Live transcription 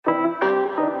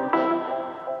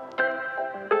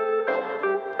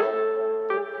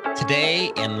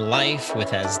Today in life,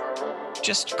 with as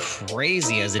just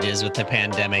crazy as it is with the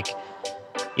pandemic,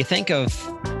 you think of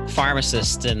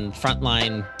pharmacists and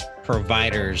frontline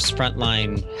providers,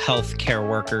 frontline healthcare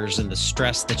workers, and the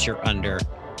stress that you're under.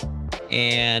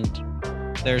 And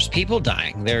there's people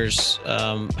dying. There's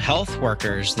health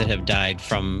workers that have died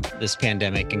from this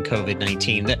pandemic and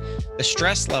COVID-19. The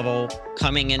stress level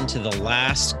coming into the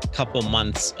last couple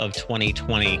months of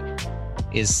 2020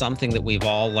 is something that we've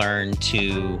all learned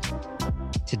to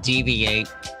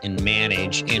deviate and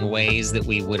manage in ways that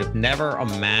we would have never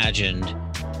imagined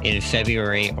in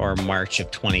February or March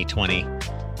of 2020.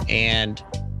 And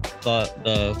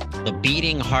the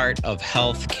beating heart of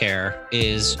healthcare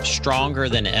is stronger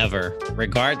than ever,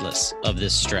 regardless of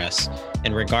this stress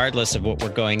and regardless of what we're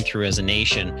going through as a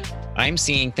nation. I'm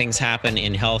seeing things happen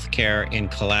in healthcare in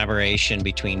collaboration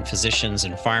between physicians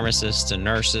and pharmacists and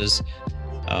nurses,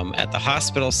 at the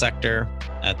hospital sector,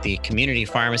 at the community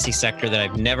pharmacy sector, that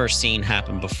I've never seen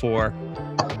happen before.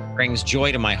 It brings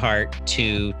joy to my heart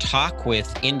to talk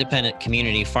with independent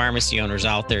community pharmacy owners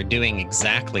out there doing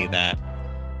exactly that.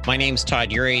 My name's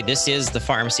Todd Eury. This is the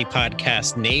Pharmacy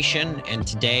Podcast Nation, and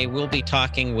today we'll be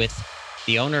talking with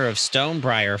the owner of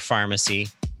Stonebriar Pharmacy,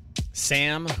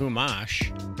 Sam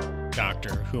Humash,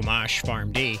 Dr. Humash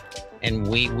PharmD. And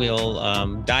we will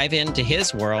dive into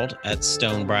his world at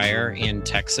Stonebriar in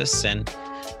Texas and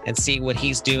see what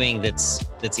he's doing that's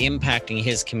impacting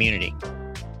his community.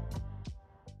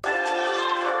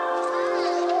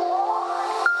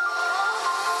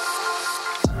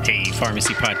 Hey,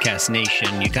 Pharmacy Podcast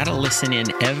Nation, you got to listen in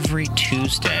every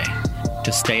Tuesday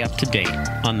to stay up to date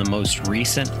on the most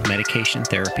recent medication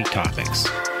therapy topics.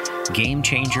 Game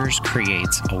Changers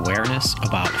creates awareness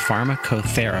about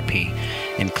pharmacotherapy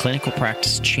and clinical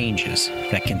practice changes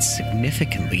that can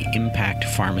significantly impact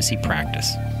pharmacy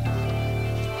practice.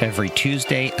 Every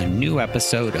Tuesday, a new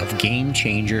episode of Game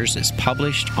Changers is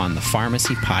published on the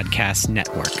Pharmacy Podcast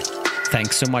Network.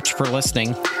 Thanks so much for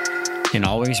listening, and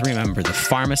always remember, the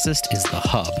pharmacist is the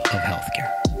hub of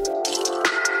healthcare.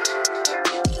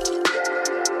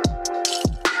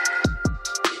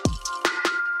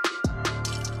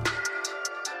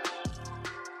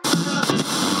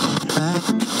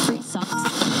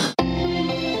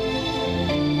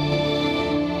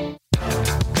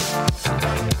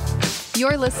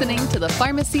 You're listening to the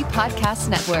Pharmacy Podcast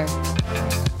Network.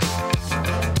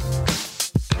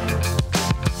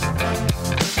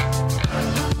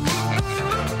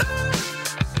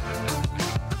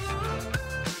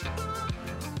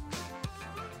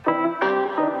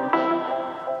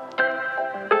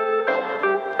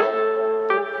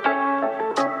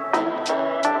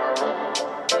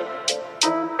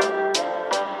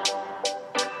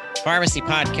 Pharmacy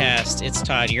Podcast, it's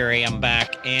Todd Eury. I'm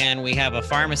back, and we have a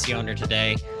pharmacy owner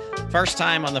today. First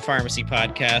time on the Pharmacy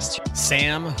Podcast,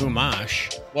 Sam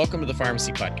Humash. Welcome to the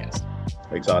Pharmacy Podcast.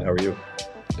 Hey, Todd, how are you?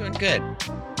 Doing good.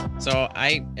 So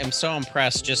I am so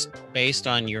impressed just based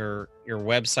on your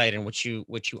website and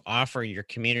what you offer your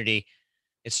community.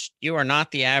 You are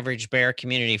not the average Bear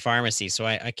community pharmacy, so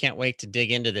I can't wait to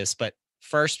dig into this. But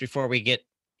first, before we get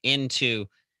into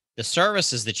the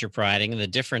services that you're providing and the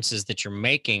differences that you're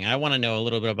making, I want to know a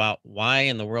little bit about why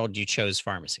in the world you chose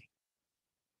pharmacy.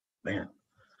 Man,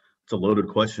 it's a loaded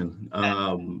question.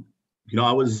 I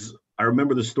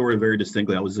remember the story very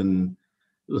distinctly. I was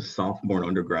a sophomore in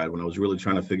undergrad when I was really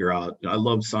trying to figure out, I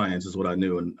loved science is what I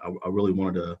knew. And I really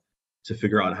wanted to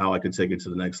figure out how I could take it to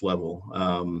the next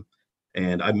level.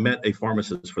 And I met a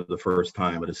pharmacist for the first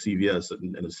time at a CVS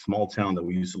in a small town that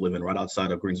we used to live in right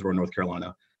outside of Greensboro, North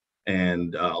Carolina.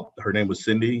 And her name was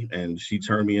Cindy, and she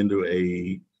turned me into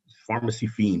a pharmacy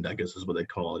fiend, I guess is what they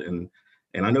call it. And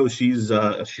I know she's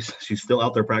still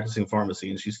out there practicing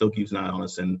pharmacy, and she still keeps an eye on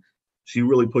us. And she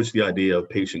really pushed the idea of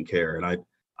patient care. And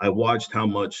I watched how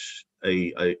much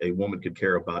a woman could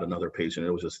care about another patient.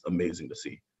 It was just amazing to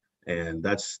see. And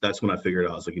that's when I figured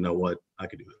out, I was like, you know what, I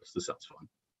could do this. This sounds fun.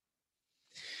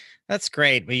 That's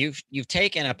great. But you've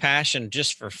taken a passion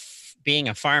just for being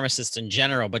a pharmacist in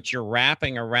general, but you're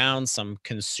wrapping around some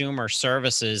consumer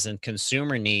services and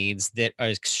consumer needs that are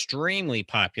extremely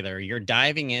popular. You're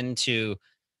diving into,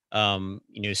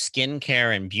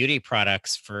 skincare and beauty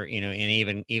products for,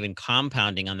 and even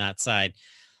compounding on that side.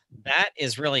 That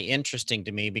is really interesting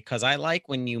to me because I like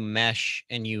when you mesh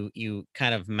and you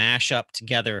kind of mash up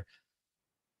together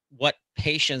what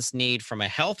patients need from a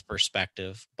health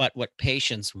perspective, but what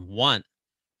patients want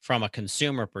from a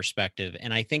consumer perspective.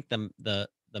 And I think the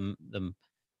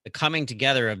coming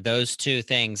together of those two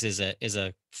things is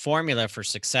a formula for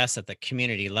success at the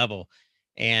community level.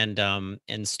 And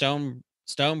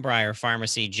Stonebriar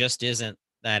Pharmacy just isn't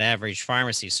that average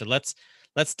pharmacy. So let's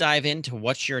let's dive into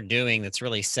what you're doing that's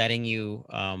really setting you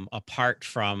apart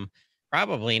from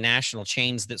probably national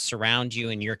chains that surround you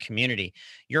in your community.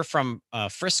 You're from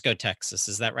Frisco, Texas,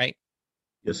 is that right?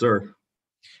 Yes, sir.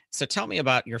 So tell me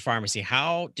about your pharmacy.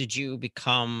 How did you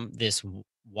become this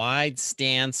wide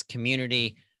stance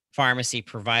community pharmacy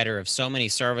provider of so many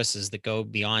services that go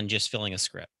beyond just filling a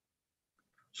script?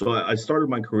 So I started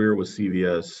my career with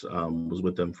CVS, was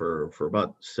with them for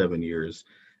about 7 years,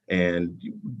 and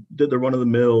did the run of the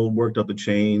mill, worked up the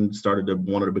chain, started to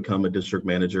wanted to become a district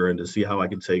manager and to see how I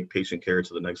could take patient care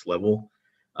to the next level.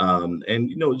 And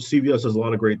CVS has a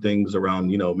lot of great things around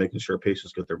making sure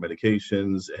patients get their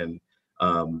medications, and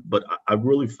but I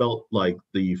really felt like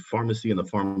the pharmacy and the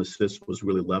pharmacist was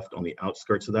really left on the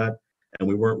outskirts of that, and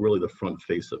we weren't really the front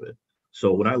face of it.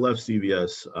 So when I left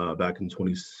CVS back in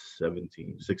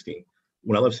 2017, 16,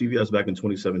 when I left CVS back in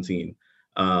 2017,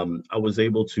 I was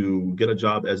able to get a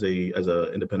job as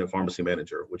a independent pharmacy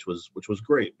manager, which was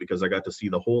great because I got to see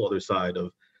the whole other side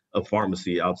of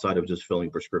pharmacy outside of just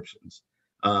filling prescriptions.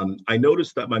 I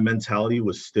noticed that my mentality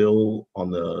was still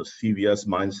on the CVS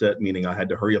mindset, meaning I had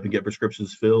to hurry up and get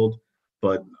prescriptions filled.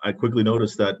 But I quickly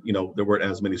noticed that there weren't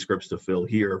as many scripts to fill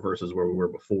here versus where we were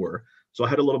before. So I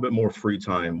had a little bit more free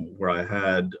time where I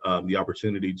had the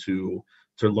opportunity to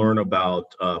learn about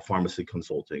pharmacy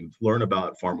consulting, learn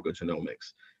about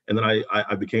pharmacogenomics, and then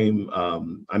I became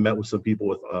I met with some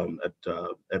people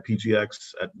at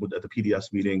PGX at the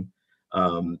PDS meeting,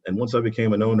 and once I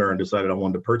became an owner and decided I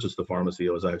wanted to purchase the pharmacy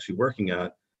I was actually working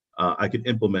at, I could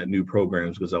implement new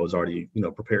programs because I was already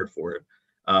prepared for it.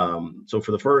 So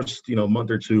for the first month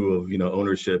or two of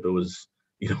ownership, it was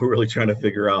really trying to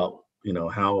figure out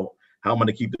how I'm going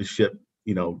to keep the ship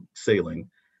sailing.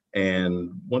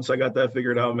 And once I got that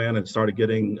figured out, man, and started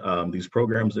getting these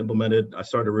programs implemented, I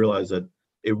started to realize that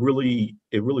it really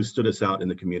stood us out in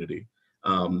the community.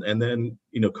 And then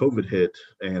COVID hit,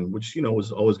 and which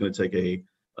was always going to take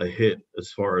a hit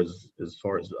as far as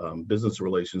business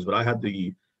relations. But I had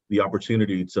the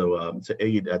opportunity to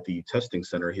aid at the testing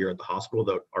center here at the hospital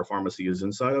that our pharmacy is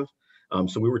inside of.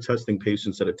 So we were testing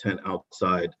patients at a tent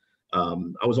outside.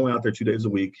 I was only out there 2 days a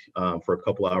week for a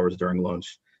couple hours during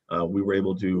lunch. We were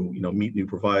able to meet new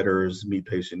providers, meet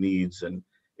patient needs, and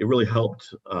it really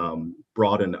helped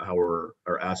broaden our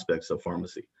aspects of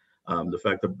pharmacy. The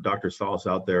fact that doctors saw us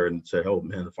out there and said, "Oh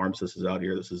man, the pharmacist is out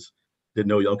here. Didn't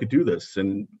know y'all could do this,"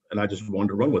 and I just wanted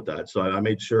to run with that. So I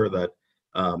made sure that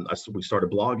we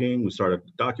started blogging, we started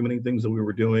documenting things that we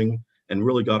were doing, and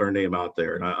really got our name out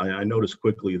there. And I noticed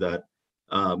quickly that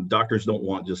doctors don't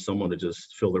want just someone to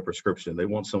just fill their prescription. They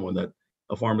want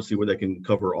a pharmacy where they can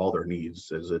cover all their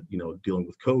needs. Is it dealing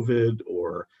with COVID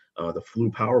or the flu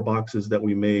power boxes that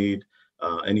we made,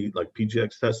 any like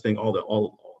PGX testing, all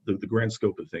the grand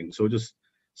scope of things. So just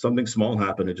something small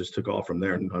happened, it just took off from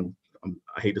there. And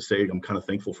I hate to say, I'm kind of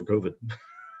thankful for COVID.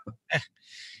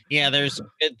 Yeah, there's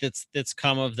good that's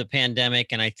come of the pandemic,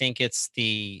 and I think it's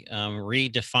the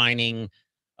redefining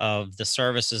of the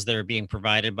services that are being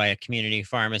provided by a community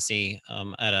pharmacy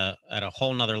at a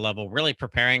whole nother level, really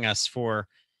preparing us for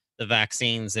the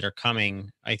vaccines that are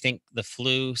coming. I think the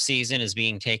flu season is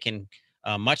being taken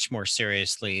much more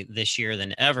seriously this year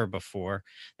than ever before.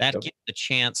 That Yep. gives a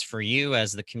chance for you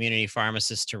as the community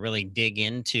pharmacist to really dig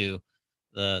into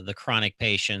the chronic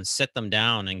patients, sit them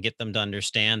down and get them to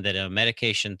understand that a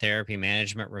medication therapy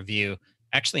management review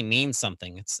actually means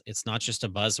something. It's not just a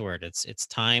buzzword. It's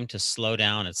time to slow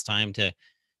down. It's time to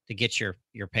get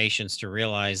your patients to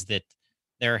realize that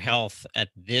their health at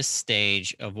this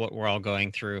stage of what we're all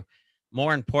going through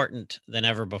more important than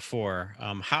ever before.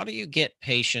 How do you get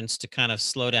patients to kind of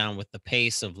slow down with the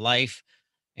pace of life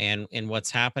and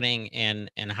what's happening, and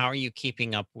how are you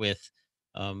keeping up with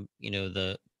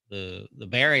the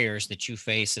barriers that you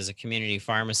face as a community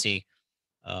pharmacy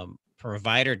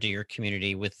provider to your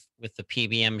community with the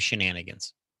PBM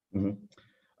shenanigans? Mhm.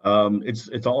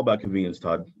 It's all about convenience,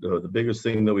 Todd. The biggest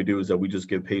thing that we do is that we just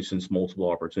give patients multiple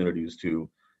opportunities to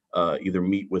either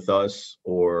meet with us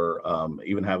or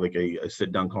even have like a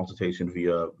sit down consultation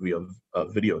via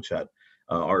video chat.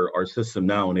 Our system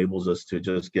now enables us to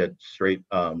just get straight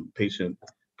patient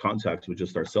contact with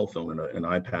just our cell phone and an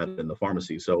iPad in the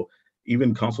pharmacy. So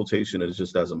even consultation is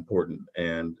just as important.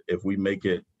 And if we make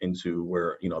it into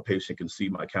where a patient can see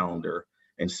my calendar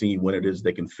and see when it is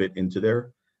they can fit into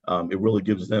there, it really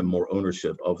gives them more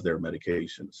ownership of their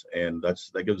medications, and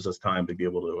that gives us time to be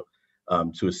able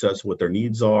to assess what their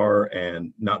needs are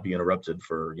and not be interrupted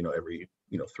for every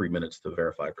 3 minutes to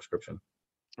verify a prescription.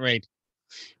 Right.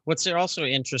 What's also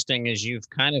interesting is you've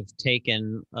kind of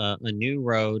taken a new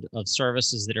road of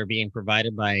services that are being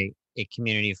provided by a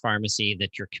community pharmacy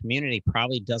that your community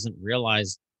probably doesn't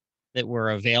realize that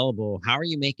were available. How are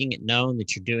you making it known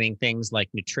that you're doing things like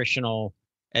nutritional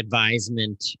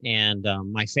advisement? And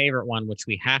my favorite one, which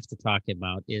we have to talk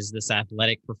about, is this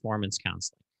athletic performance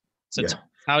counseling. So Yeah.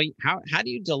 how do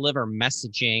you deliver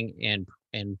messaging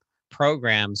and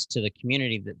programs to the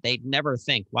community that they'd never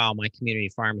think, wow, my community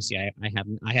pharmacy, I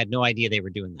had no idea they were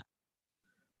doing that.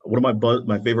 One of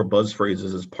my favorite buzz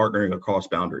phrases is partnering across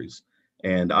boundaries.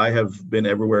 And I have been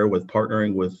everywhere with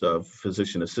partnering with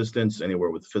physician assistants, anywhere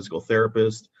with physical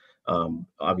therapists,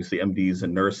 obviously MDs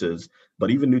and nurses, but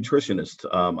even nutritionists.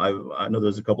 I know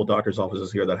there's a couple doctors'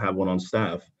 offices here that have one on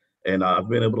staff, and I've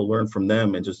been able to learn from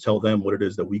them and just tell them what it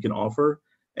is that we can offer.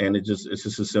 And it's just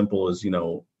as simple as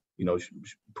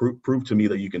prove to me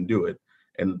that you can do it.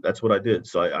 And that's what I did.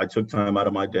 So I took time out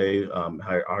of my day,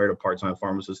 hired a part-time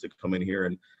pharmacist to come in here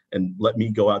and let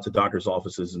me go out to doctors'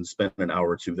 offices and spend an hour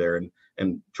or two there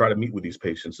and try to meet with these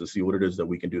patients to see what it is that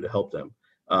we can do to help them.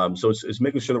 So it's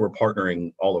making sure that we're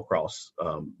partnering all across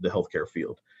the healthcare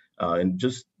field, and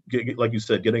just like you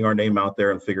said, getting our name out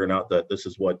there and figuring out that this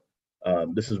is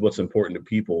what's important to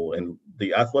people. And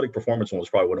the athletic performance one was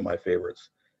probably one of my favorites.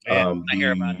 Yeah, I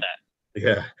hear about that.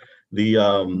 Yeah,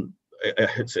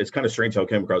 it's kind of strange how it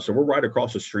came across. So we're right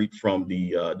across the street from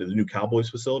the new Cowboys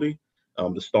facility,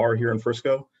 the Star here in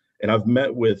Frisco. And I've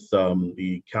met with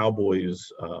the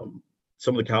Cowboys,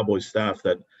 some of the Cowboys staff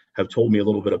that have told me a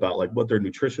little bit about like what their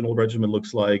nutritional regimen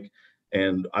looks like.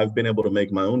 And I've been able to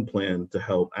make my own plan to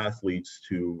help athletes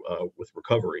with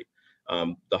recovery.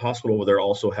 The hospital over there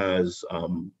also has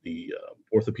the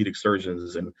orthopedic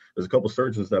surgeons, and there's a couple of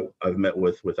surgeons that I've met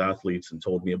with athletes and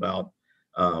told me about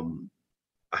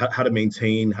how to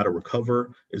maintain, how to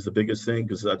recover is the biggest thing,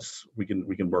 because we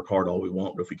can work hard all we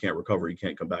want, but if we can't recover, you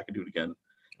can't come back and do it again.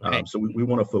 Right. So we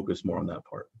want to focus more on that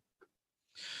part.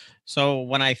 So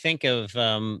when I think of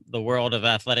the world of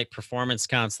athletic performance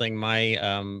counseling,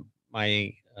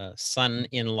 my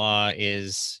son-in-law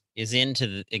is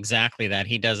into exactly that.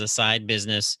 He does a side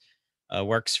business,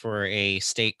 works for a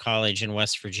state college in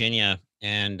West Virginia,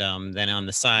 and then on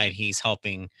the side, he's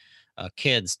helping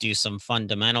kids do some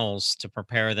fundamentals to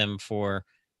prepare them for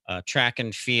track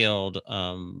and field,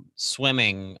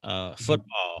 swimming,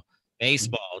 football,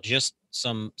 baseball, just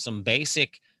some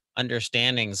basic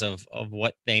understandings of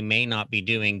what they may not be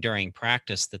doing during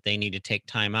practice, that they need to take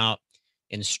time out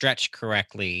and stretch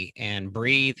correctly and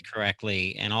breathe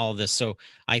correctly and all of this. So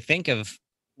I think of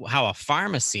how a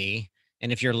pharmacy,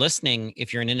 and if you're listening,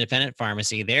 if you're an independent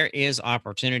pharmacy, there is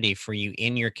opportunity for you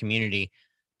in your community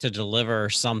to deliver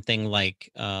something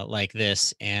like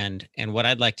this. And what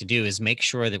I'd like to do is make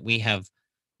sure that we have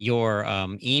your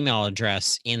email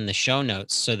address in the show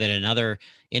notes, so that another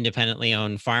independently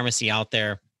owned pharmacy out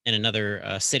there in another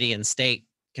city and state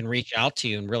can reach out to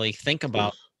you and really think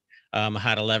about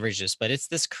how to leverage this. But it's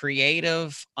this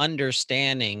creative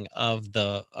understanding of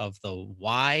the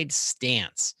wide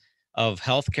stance of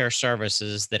healthcare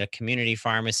services that a community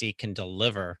pharmacy can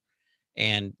deliver.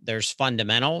 And there's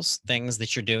fundamentals, things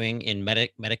that you're doing in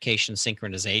medication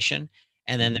synchronization.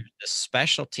 And then there's the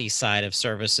specialty side of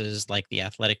services like the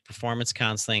athletic performance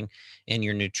counseling and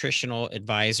your nutritional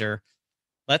advisor.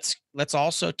 Let's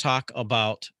also talk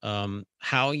about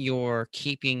how you're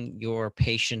keeping your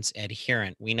patients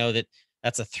adherent. We know that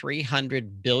that's a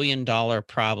 $300 billion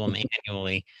problem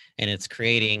annually, and it's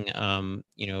creating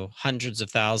hundreds of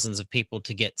thousands of people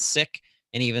to get sick,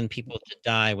 and even people to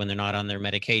die when they're not on their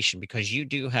medication, because you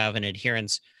do have an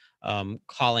adherence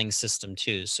calling system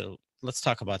too. So let's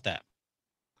talk about that.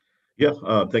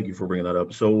 Yeah, thank you for bringing that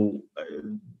up. So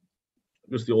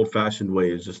just the old-fashioned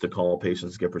way is just to call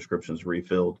patients, get prescriptions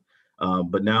refilled.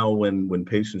 But now when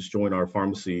patients join our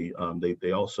pharmacy,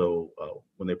 they also,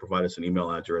 when they provide us an email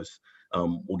address,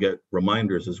 we'll get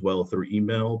reminders as well through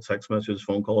email, text messages,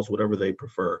 phone calls, whatever they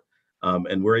prefer.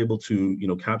 And we're able to,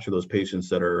 capture those patients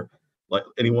that are like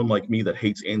anyone like me that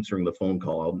hates answering the phone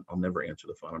call. I'll never answer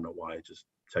the phone. I don't know why. Just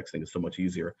texting is so much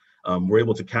easier. We're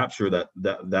able to capture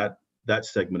that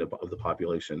segment of the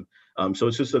population. So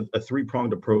it's just a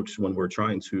three-pronged approach when we're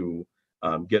trying to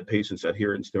get patients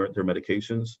adherence to their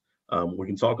medications. We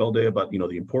can talk all day about,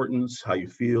 the importance, how you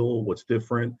feel, what's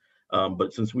different.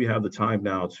 But since we have the time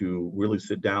now to really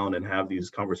sit down and have these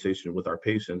conversations with our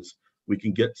patients, we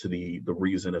can get to the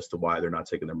reason as to why they're not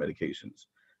taking their medications.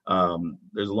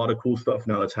 There's a lot of cool stuff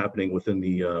now that's happening within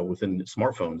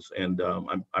smartphones. And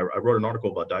I wrote an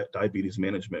article about diabetes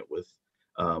management with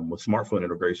smartphone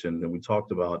integration, and we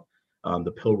talked about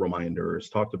the pill reminders,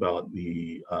 talked about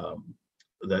the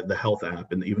the health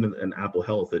app, and even in Apple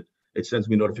Health, it sends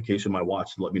me a notification on my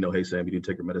watch to let me know, hey Sam, you need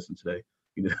to take your medicine today.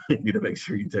 You need, you need to make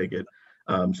sure you take it.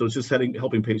 So it's just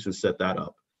helping patients set that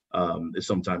up. Is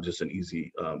sometimes just an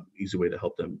easy way to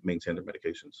help them maintain their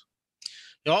medications.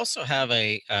 You also have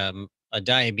a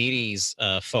diabetes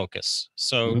focus.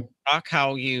 So Mhm. talk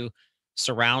how you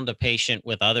surround a patient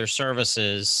with other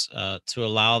services to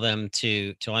allow them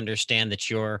to understand that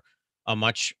you're a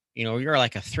much, you're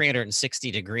like a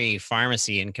 360-degree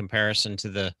pharmacy in comparison to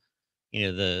the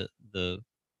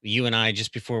you and I,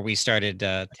 just before we started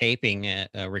taping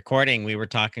recording, we were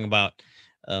talking about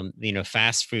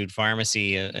fast food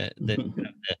pharmacy,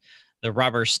 the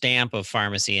rubber stamp of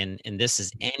pharmacy, and this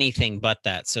is anything but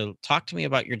that. So talk to me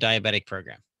about your diabetic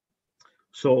program.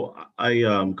 So I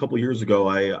a couple years ago,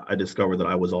 I discovered that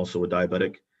I was also a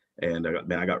diabetic, and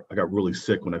I got really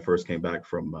sick when I first came back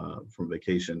from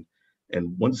vacation.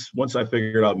 And once I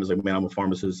figured out, I was like, man, I'm a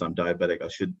pharmacist, I'm diabetic,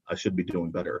 I should be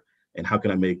doing better. And how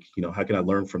can I how can I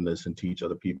learn from this and teach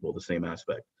other people the same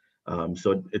aspect?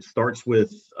 So it starts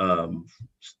with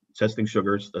testing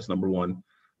sugars. That's number one.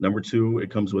 Number two, it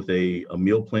comes with a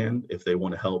meal plan if they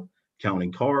want to help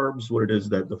counting carbs, what it is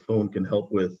that the phone can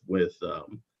help with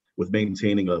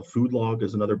maintaining a food log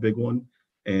is another big one.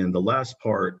 And the last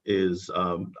part is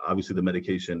obviously the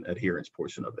medication adherence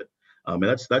portion of it. And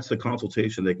that's the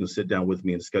consultation. They can sit down with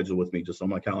me and schedule with me just on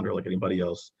my calendar like anybody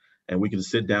else. And we can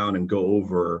sit down and go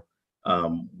over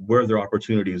where their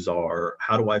opportunities are.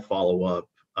 How do I follow up?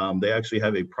 They actually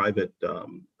have a private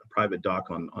doc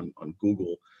on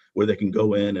Google where they can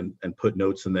go in and put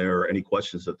notes in there or any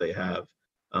questions that they have.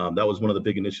 That was one of the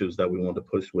big initiatives that we wanted to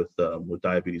push with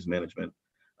diabetes management.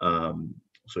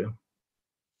 So yeah.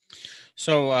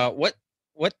 So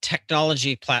what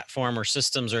technology platform or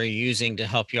systems are you using to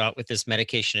help you out with this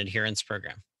medication adherence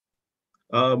program?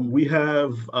 We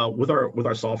have with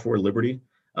our software Liberty,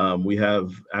 we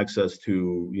have access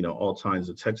to all kinds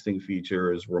of texting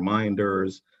features,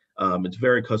 reminders. It's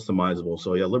very customizable.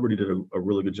 So yeah, Liberty did a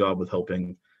really good job with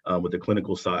helping with the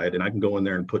clinical side, and I can go in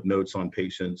there and put notes on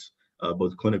patients,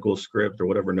 both clinical script or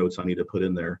whatever notes I need to put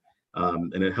in there.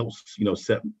 And it helps,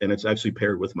 set, and it's actually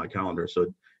paired with my calendar.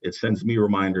 So it sends me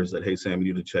reminders that, hey, Sam,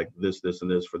 you need to check this, this,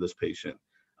 and this for this patient.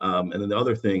 And then the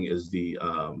other thing is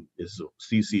is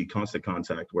CC constant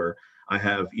contact, where I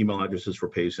have email addresses for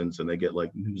patients and they get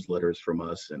like newsletters from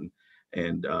us, and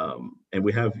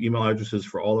we have email addresses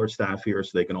for all our staff here,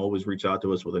 so they can always reach out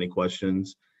to us with any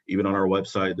questions. Even on our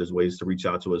website, there's ways to reach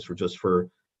out to us for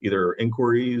either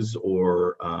inquiries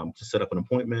or to set up an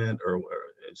appointment, or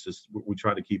it's just, we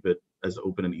try to keep it as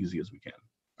open and easy as we can.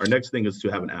 Our next thing is to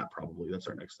have an app. Probably that's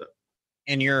our next step.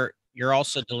 And you're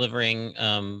also delivering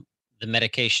the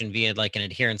medication via like an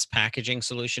adherence packaging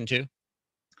solution too?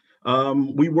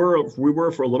 We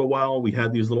were for a little while. We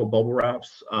had these little bubble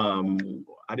wraps.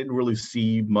 I didn't really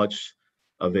see much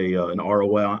of an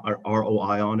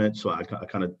ROI on it, so I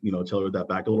kind of tailored that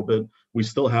back a little bit. We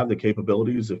still have the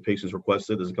capabilities if patients request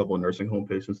it. There's a couple of nursing home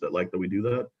patients that like that we do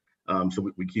that,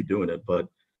 so we keep doing it. But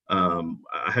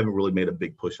I haven't really made a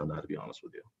big push on that, to be honest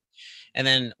with you. And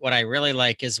then what I really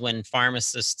like is when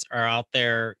pharmacists are out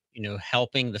there,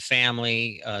 helping the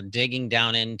family, digging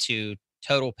down into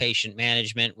total patient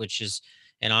management, which is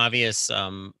an obvious,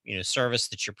 service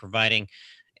that you're providing,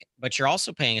 but you're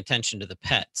also paying attention to the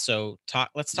pet. So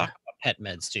let's talk about pet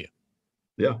meds too.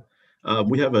 Yeah.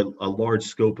 We have a large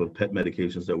scope of pet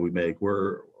medications that we make.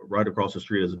 We're right across the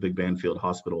street as a big Banfield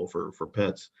hospital for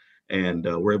pets, and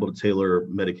we're able to tailor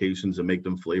medications and make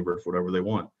them flavored for whatever they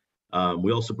want.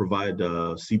 We also provide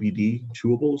CBD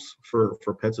chewables for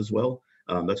pets as well.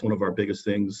 That's one of our biggest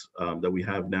things that we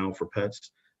have now for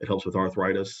pets. It helps with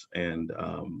arthritis, and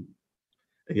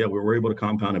yeah, we're able to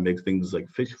compound and make things like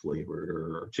fish flavored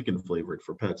or chicken flavored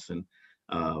for pets. And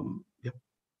yeah.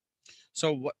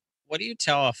 So what do you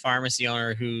tell a pharmacy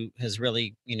owner who has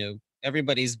really,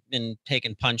 everybody's been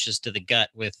taking punches to the gut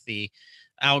with the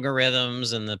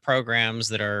algorithms and the programs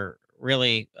that are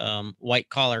really white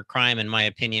collar crime, in my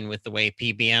opinion, with the way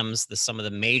some of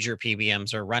the major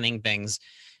PBMs are running things,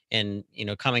 and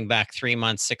coming back 3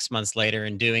 months, 6 months later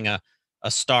and doing a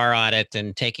star audit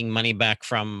and taking money back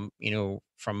from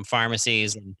from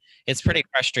pharmacies, and it's pretty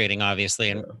frustrating, obviously.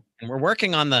 And we're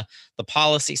working on the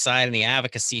policy side and the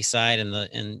advocacy side, and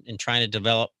and trying to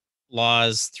develop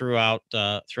laws throughout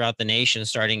the nation,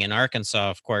 starting in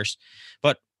Arkansas, of course.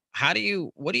 But what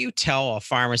do you tell a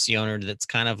pharmacy owner that's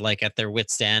kind of like at their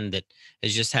wit's end, that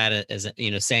has just had it as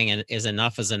saying is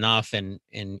enough is enough, and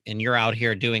you're out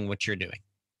here doing what you're doing?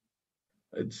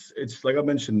 It's like I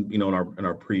mentioned, in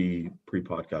our pre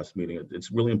podcast meeting,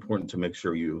 it's really important to make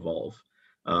sure you evolve.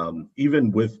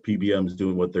 Even with PBMs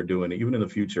doing what they're doing, even in the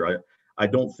future, I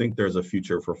don't think there's a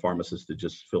future for pharmacists to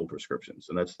just fill prescriptions.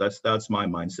 And that's my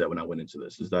mindset when I went into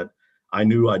this, is that I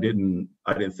knew I didn't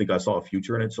think I saw a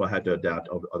future in it. So I had to adapt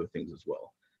other things as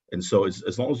well. And so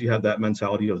as long as you have that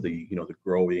mentality of the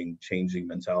growing, changing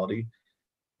mentality,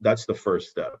 that's the first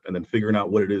step. And then figuring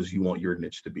out what it is you want your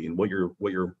niche to be and what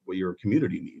your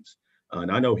community needs. And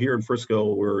I know here in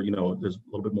Frisco, we're, there's a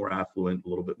little bit more affluent, a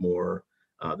little bit more,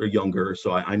 they're younger.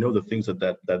 So I know the things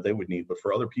that they would need. But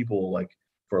for other people, like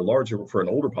for an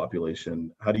older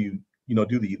population, how do you,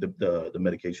 do the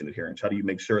medication adherence? How do you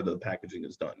make sure that the packaging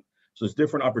is done? So there's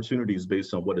different opportunities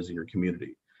based on what is in your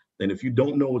community. And if you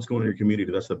don't know what's going on in your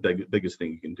community, that's the biggest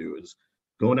thing you can do is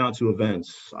going out to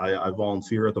events. I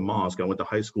volunteer at the mosque. I went to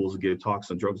high schools and gave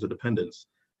talks on drugs of dependence.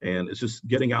 And it's just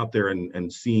getting out there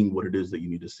and seeing what it is that you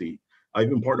need to see. I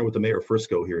even partnered with the mayor of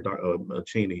Frisco here,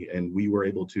 Cheney, and we were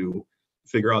able to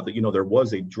figure out that, there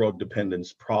was a drug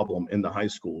dependence problem in the high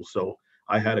school. So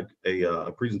I had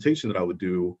a presentation that I would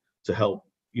do to help,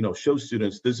 show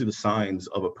students these are the signs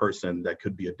of a person that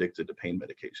could be addicted to pain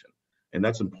medication. And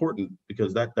that's important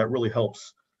because that really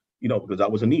helps, because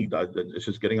that was a need. It's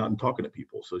just getting out and talking to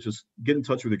people. So it's just get in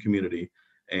touch with the community.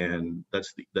 And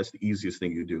that's the easiest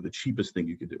thing you do, the cheapest thing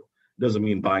you could do. It doesn't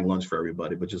mean buying lunch for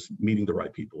everybody, but just meeting the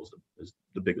right people is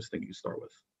the biggest thing you start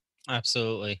with.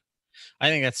 Absolutely. I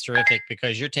think that's terrific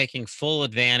because you're taking full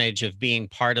advantage of being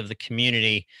part of the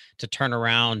community to turn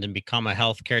around and become a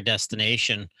healthcare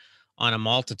destination on a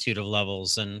multitude of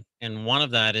levels. And one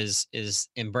of that is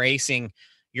embracing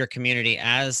your community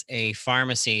as a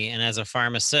pharmacy and as a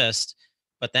pharmacist.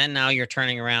 But then now you're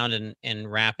turning around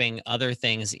and wrapping other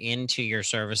things into your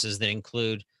services that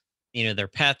include, their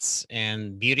pets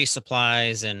and beauty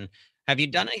supplies. And have you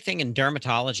done anything in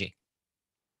dermatology?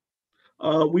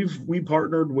 We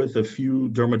partnered with a few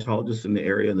dermatologists in the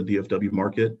area in the DFW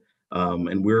market,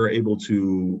 and we're able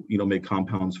to make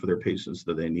compounds for their patients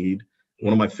that they need.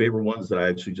 One of my favorite ones that I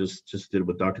actually just did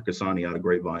with Dr. Kasani out of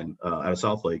Grapevine, out of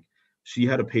Southlake. She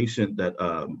had a patient that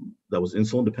was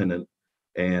insulin dependent,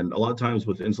 and a lot of times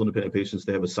with insulin dependent patients,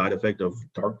 they have a side effect of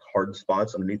dark hard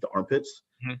spots underneath the armpits.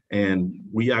 Mm-hmm. And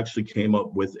we actually came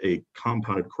up with a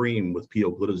compounded cream with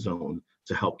pioglitazone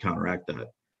to help counteract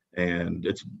that. And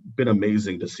it's been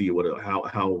amazing to see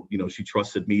how she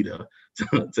trusted me to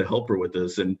help her with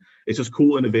this. And it's just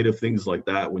cool, innovative things like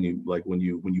that when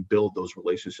you build those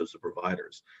relationships with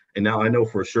providers. And now I know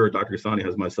for sure Dr. Kasani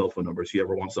has my cell phone number. If she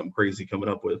ever wants something crazy coming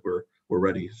up with, we're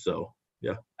ready. So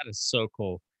yeah. That is so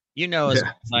cool. As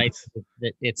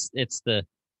that it's the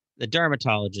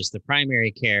dermatologist, the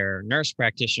primary care, nurse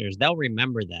practitioners, they'll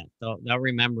remember that. They'll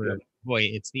remember, boy,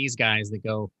 it's these guys that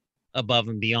go above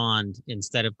and beyond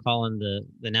instead of calling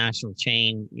the national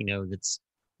chain, that's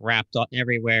wrapped up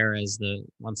everywhere as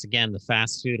once again, the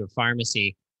fast food of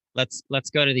pharmacy. Let's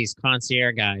go to these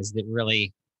concierge guys that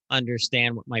really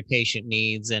understand what my patient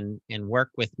needs and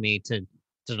work with me to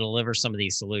deliver some of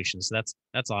these solutions. So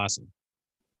that's awesome.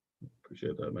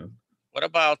 Appreciate that, man. What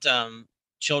about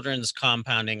children's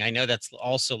compounding? I know that's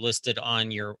also listed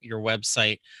on your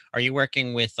website. Are you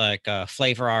working with like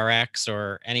Flavor RX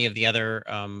or any of the other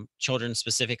children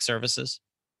specific services?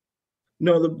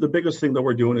 No, the biggest thing that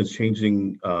we're doing is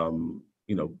changing,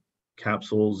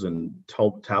 capsules and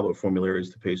tablet formularies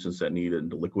to patients that need it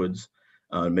into liquids,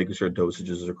 making sure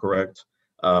dosages are correct.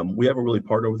 We haven't really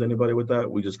partnered with anybody with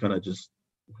that. We just kind of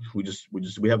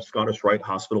we have Scottish Rite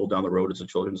Hospital down the road. It's a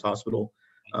children's hospital.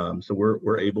 So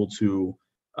we're able to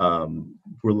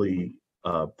really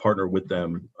partner with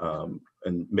them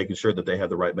and making sure that they have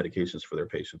the right medications for their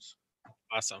patients.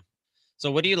 Awesome. So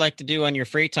what do you like to do on your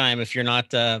free time if you're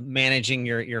not managing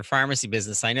your pharmacy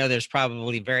business? I know there's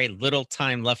probably very little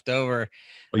time left over.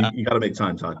 Well, you got to make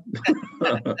time, Todd.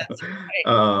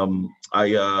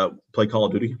 I play Call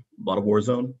of Duty, a lot of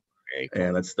Warzone. Cool.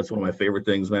 And that's one of my favorite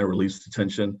things, man. Release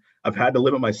tension. I've had to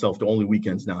limit myself to only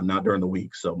weekends now, not during the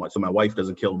week. So my wife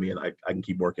doesn't kill me and I can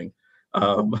keep working.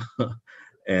 And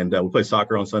we play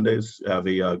soccer on Sundays. I have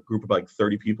a group of like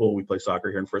 30 people. We play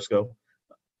soccer here in Frisco.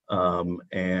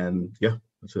 And yeah,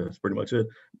 that's pretty much it.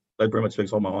 That pretty much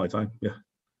takes all my time. Yeah.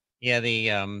 Yeah,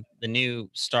 the new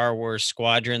Star Wars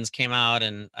Squadrons came out,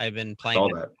 and I've been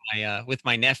playing with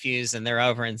my nephews, and they're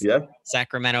over in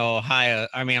Sacramento,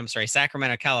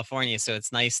 Sacramento, California. So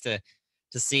it's nice to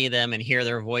see them and hear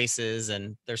their voices,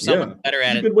 and they're so much better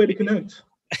at it. It's a good way to connect.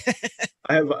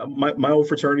 I have my old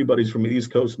fraternity buddies from the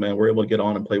East Coast, man. We're able to get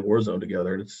on and play Warzone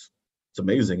together. It's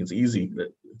amazing. It's easy.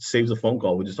 It saves a phone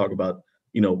call. We just talk about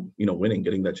winning,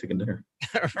 getting that chicken dinner.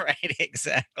 Right,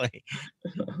 exactly.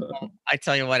 Well, I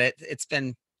tell you what, it's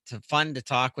been fun to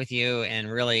talk with you,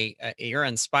 and really you're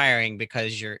inspiring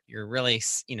because you're really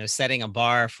setting a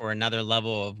bar for another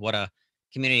level of what a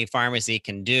community pharmacy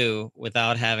can do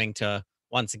without having to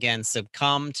once again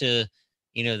succumb to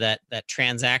that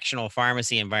transactional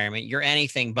pharmacy environment. You're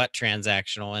anything but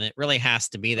transactional, and it really has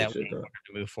to be that way Appreciate in that. order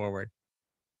to move forward.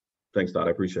 Thanks, Todd.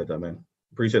 I appreciate that, man.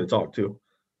 Appreciate the talk too.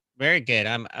 Very good.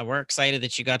 We're excited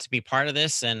that you got to be part of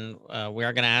this, and we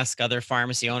are going to ask other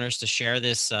pharmacy owners to share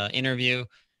this interview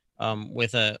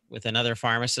with another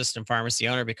pharmacist and pharmacy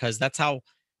owner, because that's how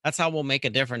we'll make a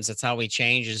difference. That's how we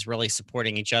change, is really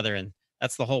supporting each other, and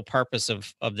that's the whole purpose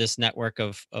of this network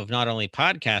of not only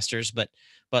podcasters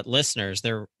but listeners.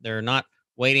 They're not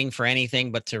waiting for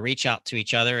anything but to reach out to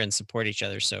each other and support each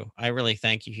other. So I really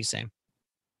thank you, Hussein.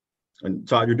 And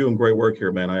Todd, you're doing great work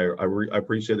here, man. I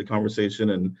appreciate the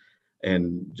conversation,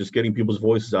 and just getting people's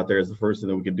voices out there is the first thing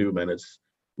that we can do, man.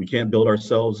 We can't build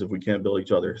ourselves if we can't build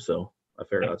each other. So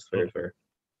that's very fair.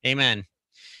 Amen.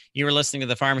 You were listening to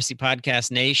the Pharmacy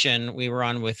Podcast Nation. We were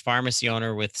on with pharmacy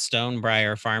owner with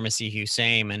Stonebriar Pharmacy,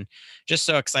 Hussein, and just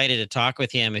so excited to talk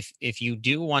with him. If you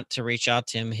do want to reach out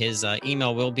to him, his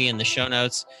email will be in the show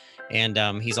notes,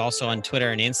 and he's also on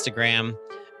Twitter and Instagram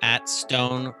at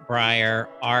Stonebriar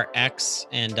RX,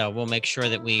 and we'll make sure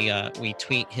that we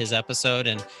tweet his episode.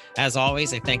 And as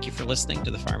always, I thank you for listening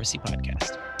to the Pharmacy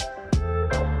Podcast.